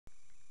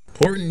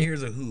Horton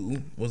Hears a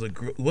Who was a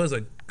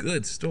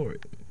good story.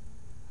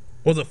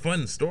 Was a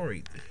fun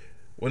story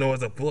when it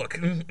was a book.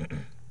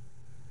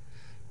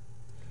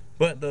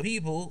 But the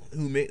people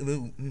who made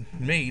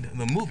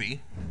the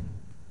movie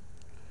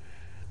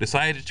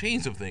decided to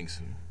change some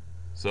things.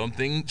 Some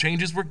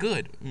changes were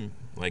good,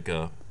 like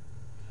the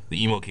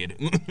emo kid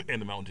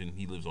and the mountain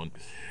he lives on,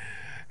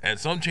 and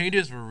some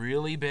changes were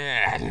really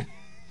bad.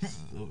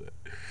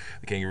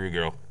 The kangaroo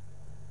girl.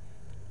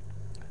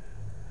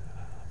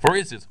 For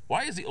instance,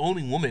 why is the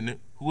only woman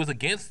who was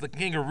against the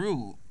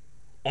kangaroo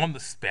on the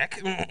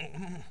spec?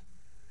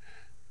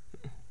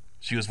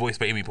 She was voiced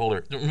by Amy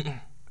Poehler.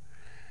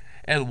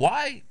 And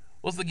why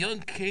was the young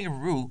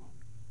kangaroo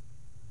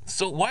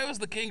why was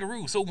the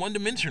kangaroo so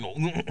one-dimensional?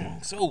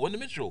 So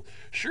one-dimensional.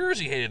 Sure,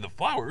 she hated the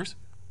flowers,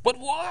 but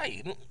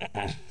why?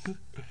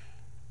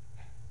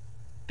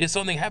 Did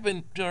something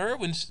happen to her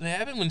when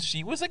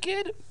she was a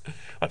kid?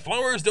 Like,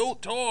 flowers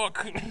don't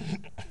talk.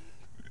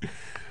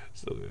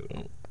 So,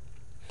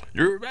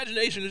 your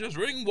imagination is just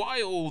running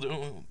wild.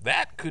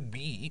 That could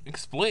be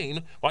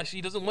explained why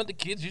she doesn't want the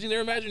kids using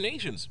their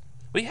imaginations.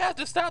 We have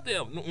to stop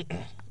them.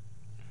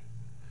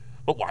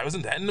 But why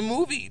wasn't that in the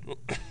movie?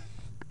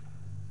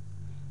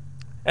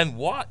 And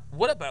what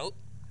about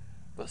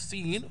the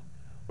scene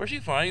where she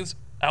finds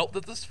out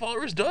that the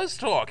flowers does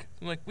talk?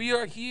 Like, we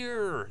are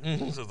here,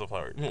 says the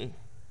flower.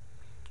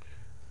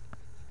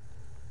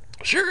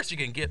 Sure, he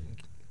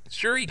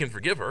can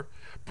forgive her,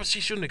 but she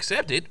shouldn't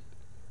accept it.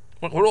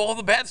 What all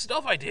the bad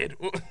stuff I did?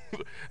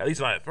 At least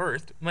not at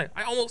first. I'm like,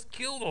 I almost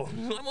killed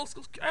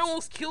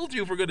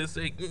you, for goodness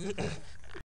sake.